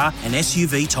passenger car and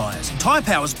SUV tyres. Tyre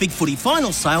Power's Big Footy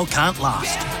Final Sale can't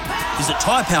last. Visit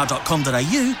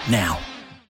tyrepower.com.au now.